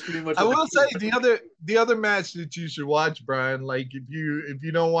 That's pretty much I what will the say the other match that you should watch, Brian. Like if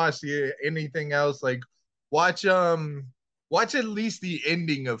you don't watch anything else, like watch at least the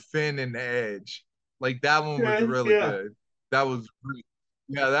ending of Finn and Edge. Like that one was Okay, really yeah. good. That was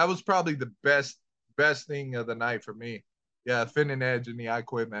that was probably the best thing of the night for me. Yeah, Finn and Edge in the I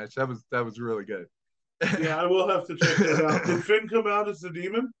Quit match. That was really good. Yeah, I will have to check that out. Did Finn come out as the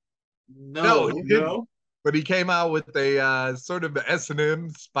demon? No, No. he didn't. No. But he came out with a sort of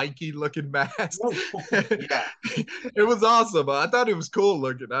S&M spiky looking mask. Yeah. It was awesome. I thought it was cool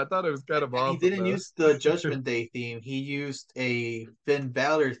looking. I thought it was kind of And he awesome. didn't though. use the Judgment Day theme. He used a Finn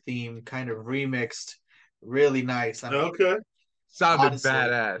Balor theme, kind of remixed. Really nice. I mean, Okay. Sounded honestly,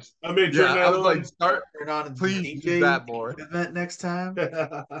 badass. I may Yeah, turn I that was like, turn on the please use DJ that more. event next time.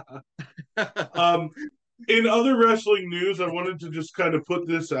 um, in other wrestling news, I wanted to just kind of put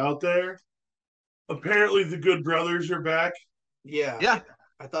this out there. Apparently, the Good Brothers are back. Yeah. Yeah.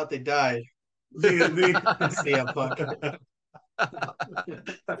 I thought they died. The CM Punk.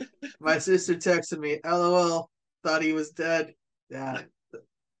 My sister texted me, LOL, thought he was dead. Yeah.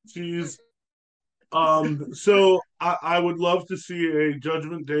 Jeez. So I would love to see a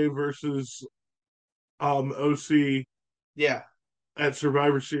Judgment Day versus OC Yeah. at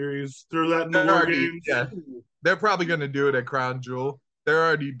Survivor Series. Throw that in the They're War already, Games. yeah. They're probably going to do it at Crown Jewel. They're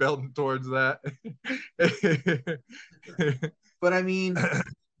already building towards that. But I mean,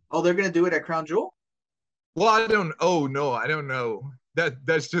 they're gonna do it at Crown Jewel? Well, I don't. Oh no, I don't know.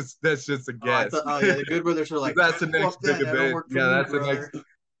 That's just a guess. Yeah, the Good Brothers are like, that's the next fuck that, big that don't event. work for Yeah, me, that's brother.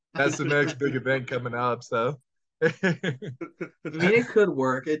 that's the next big event coming up. So, I mean, it could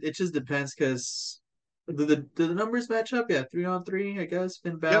work. It just depends because the numbers match up. Yeah, 3-on-3, I guess.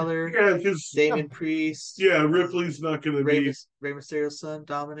 Finn Balor, Yeah, because Damon Priest, yeah, Ripley's not going to be. Rey Mysterio's son,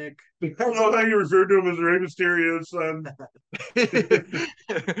 Dominic. I don't know how you refer to him as Rey Mysterio's son.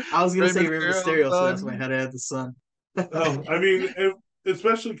 I was gonna say Rey Mysterio, Mysterio, so son. that's why I had to add the son. I mean,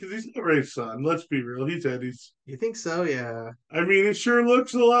 especially because he's not Ray's son. Let's be real, he's Eddie's. You think so? Yeah. I mean, he sure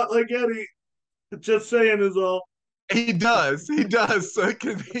looks a lot like Eddie. Just saying is all. He does. He does.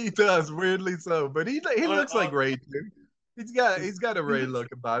 He does. Weirdly so, but he looks like Ray too. He's got a Ray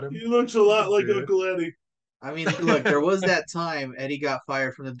look about him. He looks a lot like Uncle Eddie. I mean, look, there was that time Eddie got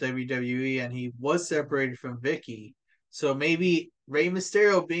fired from the WWE and he was separated from Vicky. So maybe Rey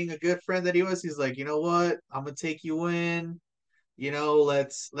Mysterio, being a good friend that he was, he's like, you know what? I'm gonna take you in.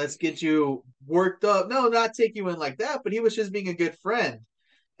 Let's get you worked up. No, not take you in like that, but he was just being a good friend.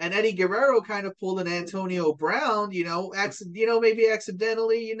 And Eddie Guerrero kind of pulled an Antonio Brown, maybe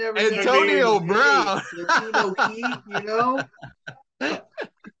accidentally. You never know. Antonio Brown. Latino Heat,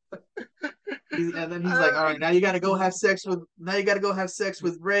 and then he's like, all right, now you got to go have sex with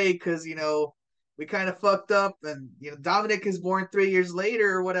Ray because we kind of fucked up, and Dominic is born 3 years later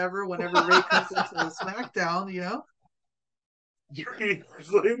or whatever. Whenever Ray comes into the SmackDown, 3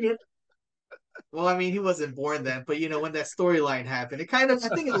 years later. Well, I mean, he wasn't born then, but when that storyline happened, I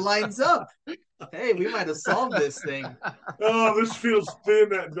think it lines up. Hey, we might have solved this thing. Oh, this feels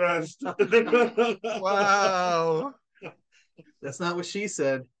thin at best. Wow. That's not what she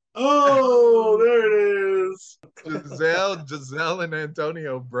said. Oh, there it is. Giselle and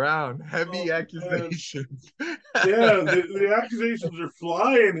Antonio Brown. Heavy Oh, man. accusations. Yeah, the accusations are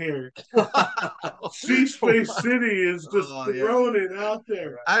flying here. Wow. C-Space City is just Oh yeah. throwing it out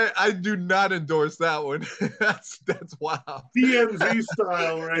there. I do not endorse that one. That's wild. TMZ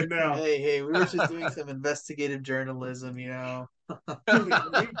style right now. Hey, we were just doing some investigative journalism, Did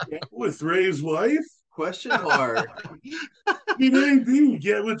he get with Ray's wife? Question mark. Did AB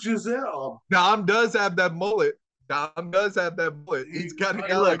get with Giselle? Dom does have that mullet. Dom does have that mullet. He's got Hey,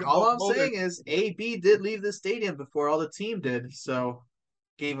 got like look, a all I'm mullet. saying is AB did leave the stadium before all the team did, so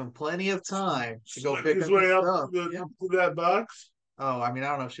gave him plenty of time to go Snuck pick his up his way up stuff. to that box. Oh, I mean, I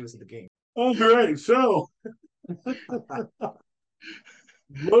don't know if she was at the game. All right, so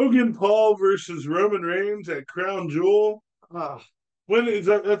Logan Paul versus Roman Reigns at Crown Jewel. Oh, When is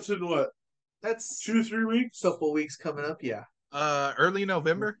that? That's in what? that's 2-3 weeks? a couple weeks coming up. Yeah. Early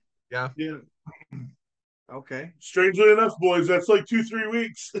November. Yeah. Yeah. Okay. Strangely enough, boys, that's like 2-3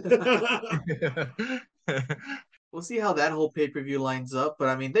 weeks. We'll see how that whole pay-per-view lines up, but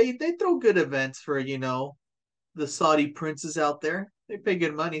I mean, they throw good events for the Saudi princes out there. They pay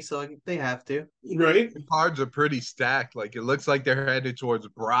good money, so they have to. Right? The cards are pretty stacked. Like it looks like they're headed towards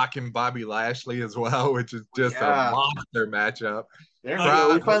Brock and Bobby Lashley as well, which is just a Yeah. monster matchup. There we I go.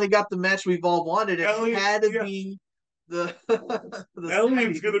 know. We finally got the match we've all wanted. It Elliot- had to yeah. be the Elliot's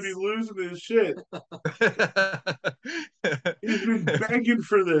Saudis. going to be losing his shit. He's been begging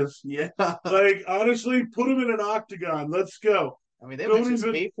for this. Yeah. Like, honestly, put him in an octagon. Let's go. I mean, they Don't might just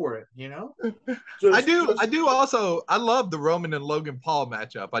even- pay for it. I do also I love the Roman and Logan Paul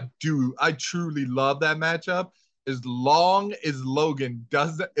matchup. I truly love that matchup. As long as Logan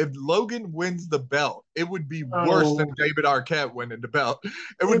doesn't, if Logan wins the belt, it would be worse than David Arquette winning the belt.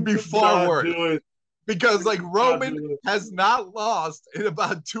 It would be far worse. Do it. Because like do Roman it. has not lost in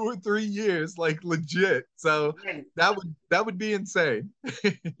about 2 or 3 years, like legit. So that would be insane.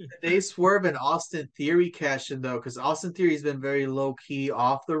 They Swerve and Austin Theory cash in though, because Austin Theory's been very low key,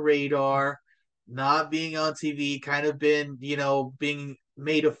 off the radar, not being on TV, kind of been being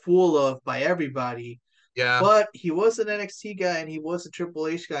made a fool of by everybody. Yeah. But he was an NXT guy and he was a Triple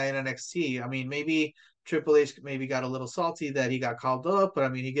H guy in NXT. I mean, maybe Triple H maybe got a little salty that he got called up, but I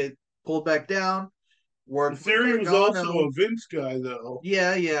mean, he get pulled back down. Theory was also a Vince guy, though.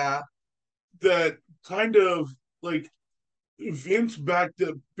 Yeah. That kind of like Vince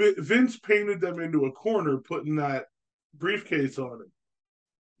painted them into a corner, putting that briefcase on it.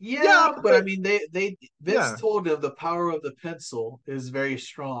 Yeah, but I mean, Vince told him the power of the pencil is very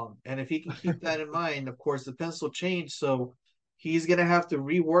strong, and if he can keep that in mind, of course, the pencil changed, so he's gonna have to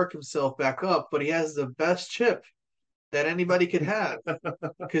rework himself back up. But he has the best chip that anybody could have,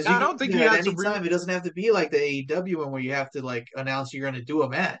 because I don't think he at has any time. It doesn't have to be like the AEW one where you have to like announce you're gonna do a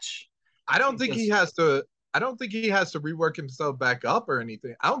match. I don't think he has to rework himself back up or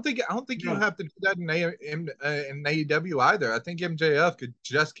anything. I don't think you have to do that in AEW either. I think MJF could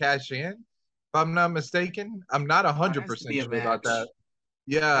just cash in, if I'm not mistaken. I'm not 100% sure about that.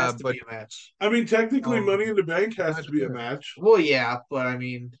 Yeah, has to be a match. I mean, technically, Money in the Bank has to be a match. Well, yeah, but I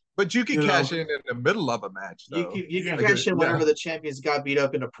mean, but you can cash in the middle of a match, though. You can cash in whenever the champions got beat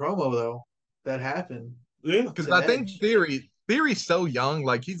up in a promo, though. That happened. Yeah, because I think Theory's so young,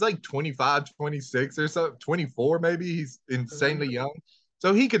 like he's like 25, 26 or so, 24 maybe. He's insanely young.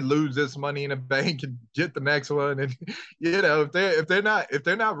 So he could lose this Money in the Bank and get the next one. And if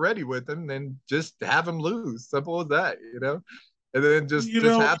they're not ready with him, then just have him lose. Simple as that, And then just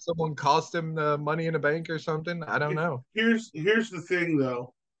have someone cost him the Money in the Bank or something. I don't know. Here's the thing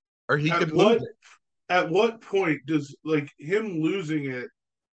though. Or he could lose it. At what point does like him losing it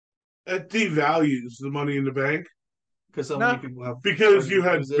devalues the Money in the Bank? Because so many people have. Because you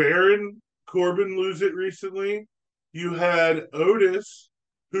had Baron Corbin lose it recently. You had Otis,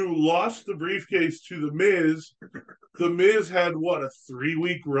 who lost the briefcase to The Miz. The Miz had what, a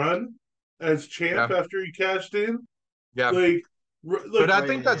 3-week run as champ after he cashed in? Yeah. But I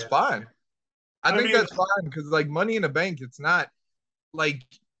think that's fine. I think that's fine because like Money in the Bank, it's not like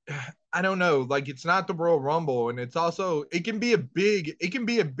I don't know, like it's not the Royal Rumble, and it's also it can be a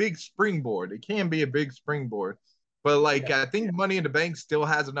big springboard. It can be a big springboard. But like I think Money in the Bank still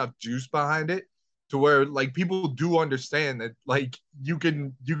has enough juice behind it to where like people do understand that like you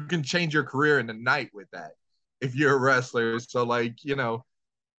can change your career in the night with that if you're a wrestler. So like,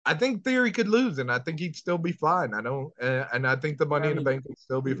 I think Theory could lose and I think he'd still be fine. And I think the Money in the Bank would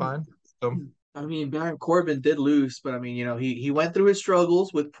still be fine. So I mean, Baron Corbin did lose, but I mean, he went through his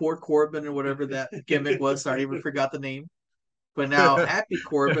struggles with poor Corbin or whatever that gimmick was. Sorry, I even forgot the name. But now Happy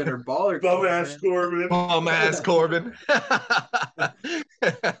Corbin or Baller Bum-ass Corbin. Bum-ass Corbin.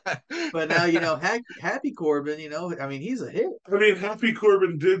 But now, Happy Corbin, I mean, he's a hit. I mean, Happy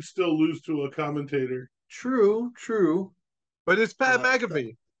Corbin did still lose to a commentator. True. But it's Pat But,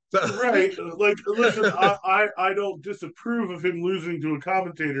 McAfee. So. Right. Like, listen, I don't disapprove of him losing to a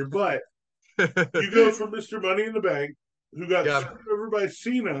commentator, but you go from Mr. Money in the Bank, who got screwed over by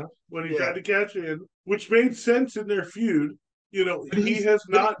Cena when he tried to catch in, which made sense in their feud. He has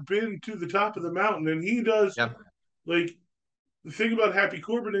not been to the top of the mountain, and he does. Like, the thing about Happy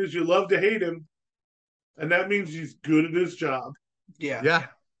Corbin is you love to hate him, and that means he's good at his job. Yeah.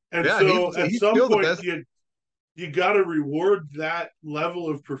 And so at some point, you got to reward that level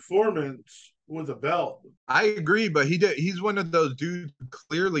of performance with a belt. I agree, but he's one of those dudes who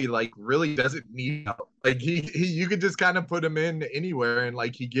clearly like really doesn't need help. Like he you could just kind of put him in anywhere and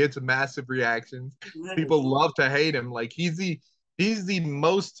like he gets massive reactions. Right. People love to hate him. Like he's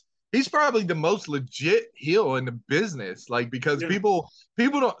probably the most legit heel in the business. Like because people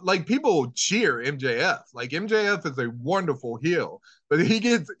cheer MJF. Like MJF is a wonderful heel, but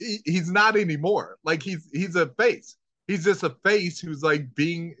he's not anymore. Like he's a face. He's just a face who's like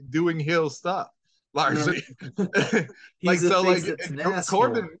doing heel stuff largely. Like so, like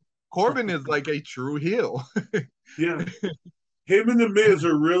Corbin is like a true heel. Yeah, him and the Miz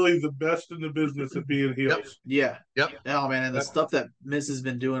are really the best in the business of being heels. Yep. Oh man, and the stuff that Miz has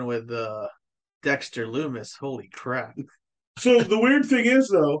been doing with Dexter Lumis, holy crap! So the weird thing is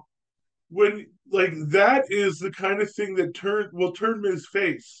though, when like that is the kind of thing that will turn Miz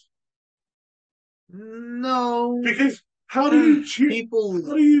face. No, because how do you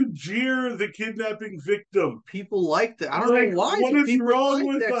jeer the kidnapping victim? People like that. I don't know why. What is wrong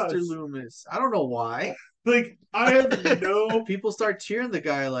with Dexter Lumis? I don't know why. Like I have no. People start cheering the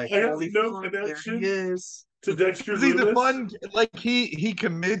guy. Like I have no connection to Dexter Lumis. He's a fun. Like he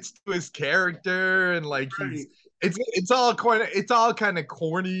commits to his character and like it's all kind of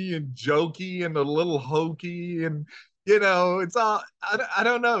corny and jokey and a little hokey and. It's all, I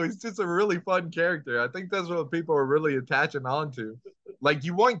don't know. It's just a really fun character. I think that's what people are really attaching on to. Like,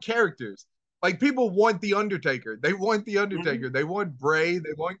 you want characters. Like, people want The Undertaker. They want The Undertaker. Mm-hmm. They want Bray.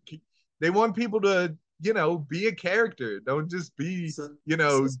 They want people to, be a character. Don't just be,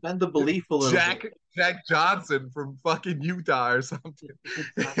 suspend the belief a little bit. Jack Johnson from fucking Utah or something.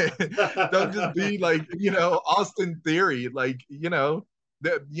 Don't just be like, Austin Theory. Like,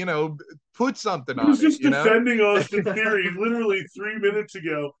 put something on it. He was just defending Austin Theory literally 3 minutes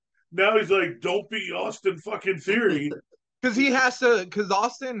ago. Now he's like, don't be Austin fucking Theory. Because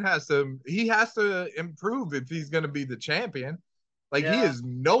Austin has to improve if he's going to be the champion. Like he is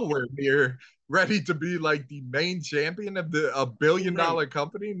nowhere near ready to be like the main champion of a $1 billion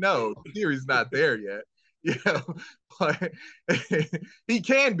company. No, Theory's not there yet. But he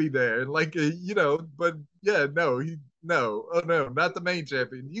can be there. Like, but yeah, no, not the main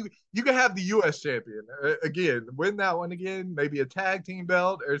champion. You can have the U.S. champion again, win that one again, maybe a tag team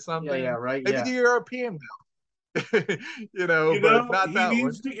belt or something. Yeah, right. Maybe the European belt. But not that one. He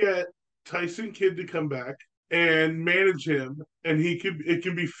needs to get Tyson Kidd to come back and manage him, and it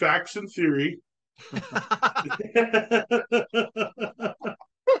can be facts and theory.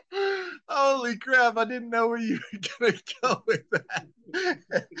 Holy crap, I didn't know where you were gonna go with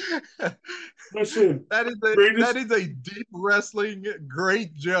that. Listen, that is a deep wrestling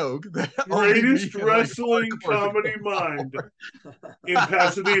great joke. Greatest wrestling comedy mind in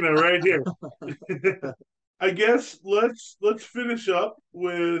Pasadena, right here. I guess let's finish up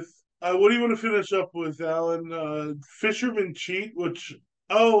with what do you want to finish up with, Alan? Fisherman cheat, which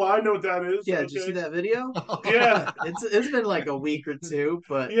I know what that is. Yeah, okay. Did you see that video? Yeah. It's been like a week or two,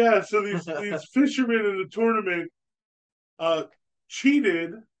 but yeah, so these fishermen in the tournament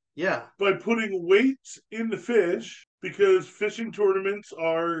cheated by putting weights in the fish because fishing tournaments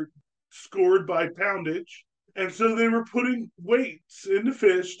are scored by poundage. And so they were putting weights in the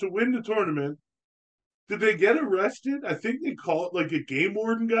fish to win the tournament. Did they get arrested? I think they called like a game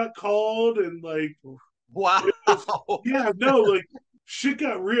warden got called and like wow. Like shit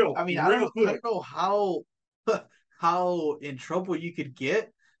got real. I mean, I don't know how in trouble you could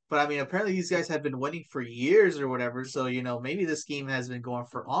get, but I mean, apparently these guys have been winning for years or whatever. So maybe the scheme has been going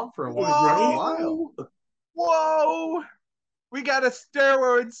on for a while. Whoa! We got a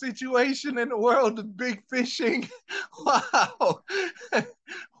steroid situation in the world of big fishing. Wow!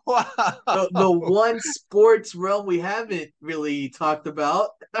 Wow! The one sports realm we haven't really talked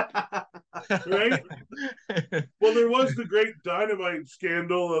about. Right? Well, there was the great dynamite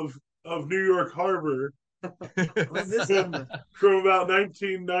scandal of New York Harbor from about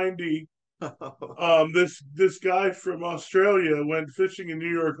 1990 This guy from Australia went fishing in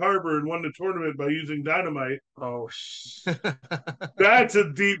New York Harbor and won the tournament by using dynamite. Oh, That's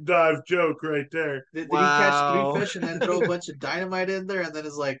a deep dive joke right there. did he catch 3 Wow. fish and then throw a bunch of dynamite in there and then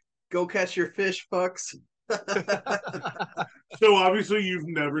is like, go catch your fish, fucks? So obviously you've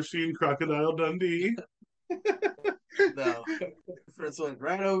never seen Crocodile Dundee. No. First went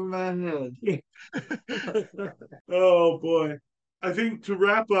right over my head. Oh boy. I think to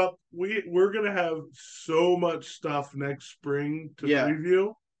wrap up, we're gonna have so much stuff next spring to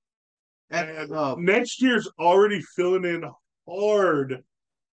preview. And next year's already filling in hard.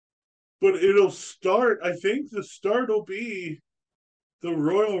 But it'll start, I think the start will be the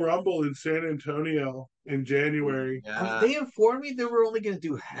Royal Rumble in San Antonio in January. They informed me they were only going to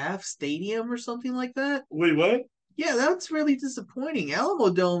do half stadium or something like that. Wait, what? Yeah, that's really disappointing.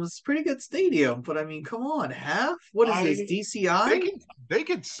 Alamo Dome is a pretty good stadium, but I mean, come on, half? What is this, DCI? They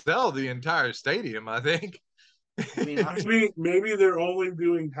could sell the entire stadium, I think. I mean, maybe they're only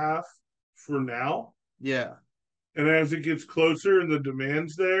doing half for now. Yeah. And as it gets closer and the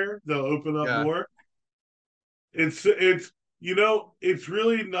demand's there, they'll open up more. It's it's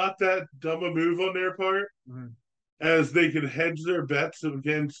really not that dumb a move on their part, as they can hedge their bets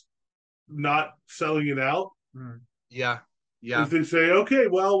against not selling it out. Yeah. If they say, okay,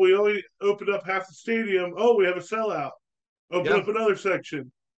 well, we only opened up half the stadium. Oh, we have a sellout. Open up another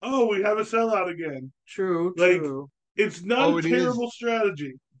section. Oh, we have a sellout again. True. It's not a terrible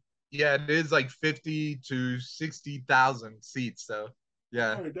strategy. Yeah, it is like 50 to 60,000 seats. So,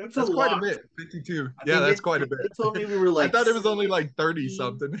 yeah, right, that's quite a bit. 52. That's quite a bit. They told me we were like, I thought it was only like 30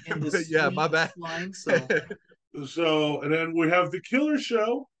 something. But yeah, my bad. So, and then we have the Killer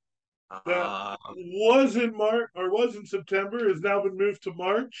Show that was in March or was in September, has now been moved to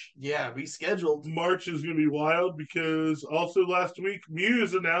March. Yeah, rescheduled. March is going to be wild because also last week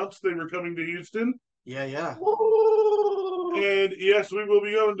Muse announced they were coming to Houston. Yeah. And yes, we will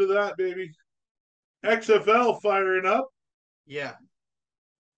be going to that, baby. XFL firing up. Yeah.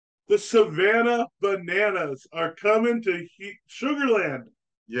 The Savannah Bananas are coming to Sugarland.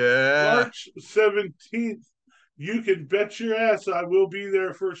 Yeah. March 17th. You can bet your ass I will be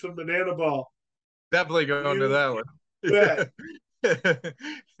there for some banana ball. Definitely going to that one.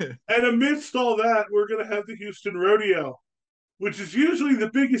 And amidst all that, we're going to have the Houston Rodeo, which is usually the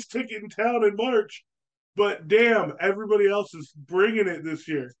biggest ticket in town in March. But damn, everybody else is bringing it this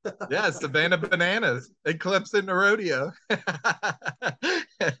year. Yeah, Savannah Bananas, eclipsing the rodeo.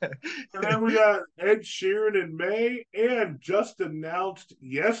 And then we got Ed Sheeran in May, and just announced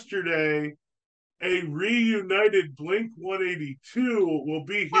yesterday, a reunited Blink 182 will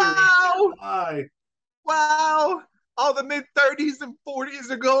be here in July. Wow. All the mid-30s and 40s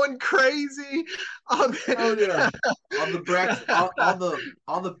are going crazy. Oh yeah.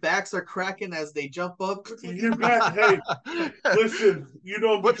 all the backs are cracking as they jump up. You bet. Hey, listen, you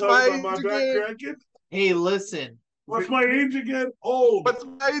don't be talking about my back cracking? Hey, listen. What's my age again? Old. What's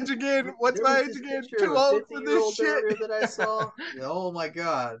my age again? What's my age again? Too old for this shit. That I saw. Oh my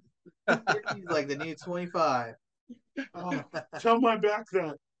god. He's like the new 25. Oh, tell my back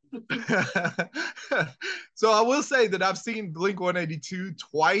that. So I will say that I've seen Blink 182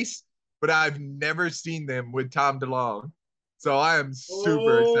 twice, but I've never seen them with Tom DeLonge. So I am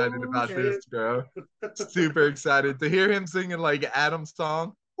super excited about this, bro. Super excited to hear him singing like Adam's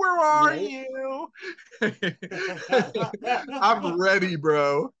song. Where are you? I'm ready,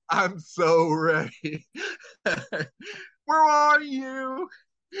 bro. I'm so ready. Where are you?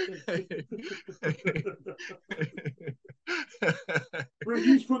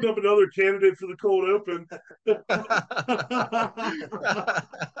 Rickie's putting up another candidate for the cold open.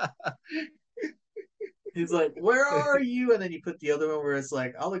 He's like, where are you? And then you put the other one where it's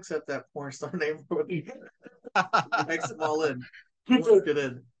like, I'll accept that porn star name for you. Mix them all in. Put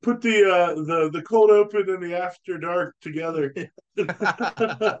the cold open and the after dark together.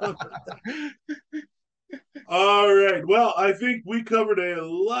 All right. Well, I think we covered a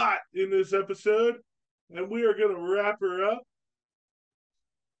lot in this episode, and we are going to wrap her up.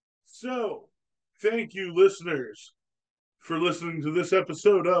 So, thank you, listeners, for listening to this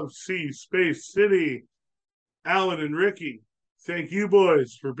episode of Sea Space City. Alan and Rickie, thank you,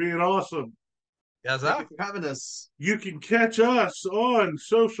 boys, for being awesome. Yes, thank you for having us. You can catch us on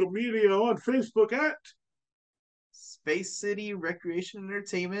social media on Facebook at Space City Recreation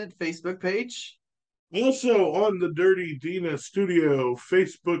Entertainment Facebook page. Also on the Dirty Dina Studio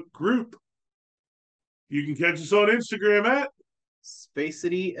Facebook group. You can catch us on Instagram at Space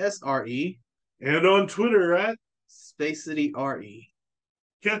City SRE. And on Twitter at Space City RE.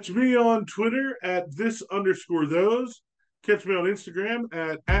 Catch me on Twitter at this_those. Catch me on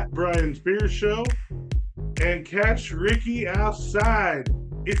Instagram at Brian's Beer Show. And catch Rickie outside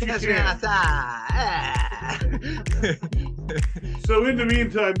if you can. outside. So in the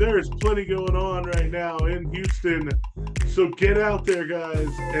meantime, there is plenty going on right now in Houston. So get out there, guys,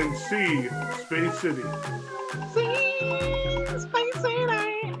 and see Space City. See Space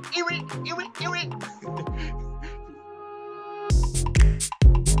City. Ew it.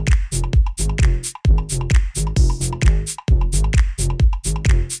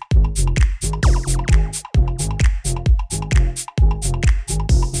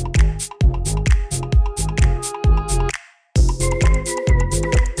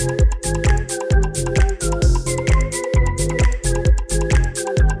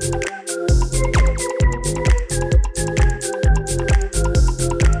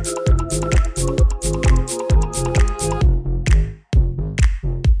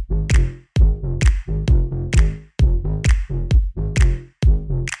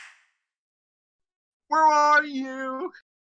 Where are you?